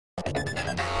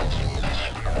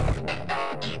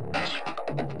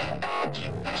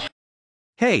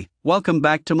Hey, welcome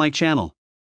back to my channel.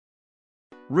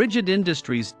 Rigid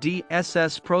Industries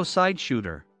DSS Pro Side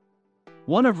Shooter.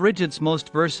 One of Rigid's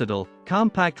most versatile,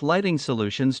 compact lighting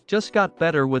solutions just got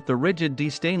better with the Rigid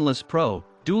D Stainless Pro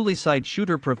Dually Side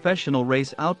Shooter Professional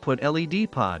Race Output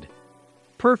LED Pod.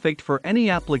 Perfect for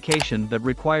any application that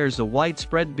requires a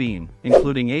widespread beam,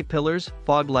 including A-pillars,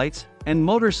 fog lights, and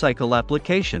motorcycle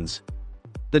applications.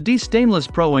 The D Stainless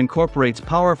Pro incorporates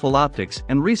powerful optics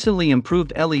and recently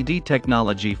improved LED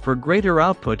technology for greater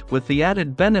output with the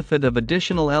added benefit of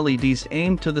additional LEDs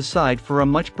aimed to the side for a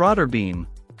much broader beam.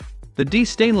 The D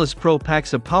Stainless Pro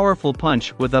packs a powerful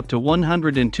punch with up to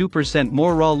 102%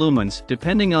 more raw lumens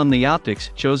depending on the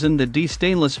optics chosen. The D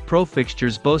Stainless Pro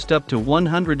fixtures boast up to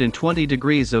 120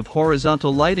 degrees of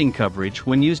horizontal lighting coverage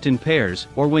when used in pairs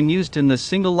or when used in the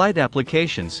single light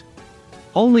applications.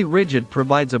 Only Rigid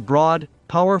provides a broad,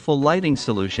 powerful lighting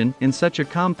solution in such a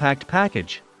compact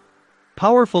package.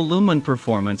 Powerful lumen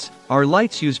performance. Our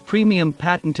lights use premium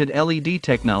patented LED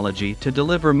technology to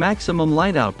deliver maximum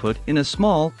light output in a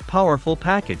small, powerful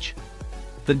package.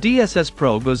 The DSS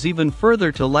Pro goes even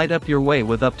further to light up your way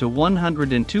with up to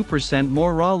 102%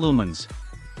 more raw lumens.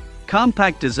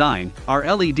 Compact design.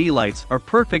 Our LED lights are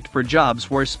perfect for jobs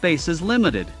where space is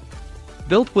limited.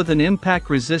 Built with an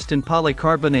impact-resistant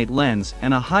polycarbonate lens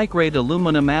and a high-grade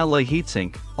aluminum alloy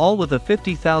heatsink, all with a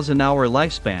 50,000-hour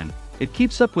lifespan, it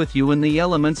keeps up with you in the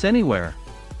elements anywhere.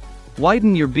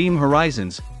 Widen your beam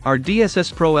horizons. Our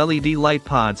DSS Pro LED light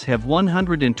pods have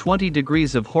 120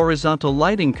 degrees of horizontal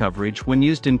lighting coverage when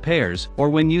used in pairs or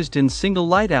when used in single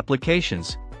light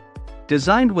applications.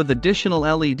 Designed with additional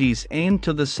LEDs aimed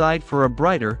to the side for a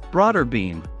brighter, broader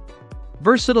beam.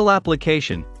 Versatile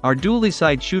application. Our Dually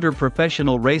Side Shooter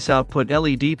Professional Race Output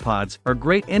LED pods are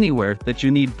great anywhere that you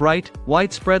need bright,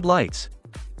 widespread lights.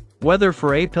 Whether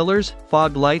for A-pillars,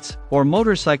 fog lights, or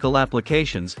motorcycle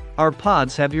applications, our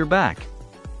pods have your back.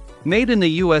 Made in the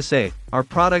USA, our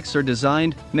products are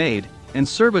designed, made, and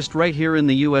serviced right here in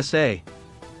the USA.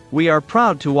 We are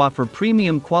proud to offer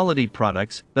premium quality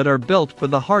products that are built for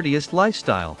the hardiest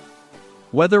lifestyle.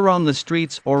 Whether on the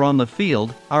streets or on the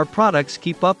field, our products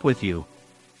keep up with you.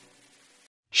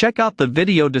 Check out the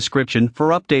video description for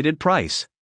updated price.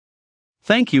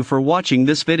 Thank you for watching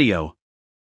this video.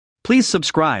 Please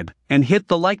subscribe and hit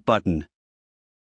the like button.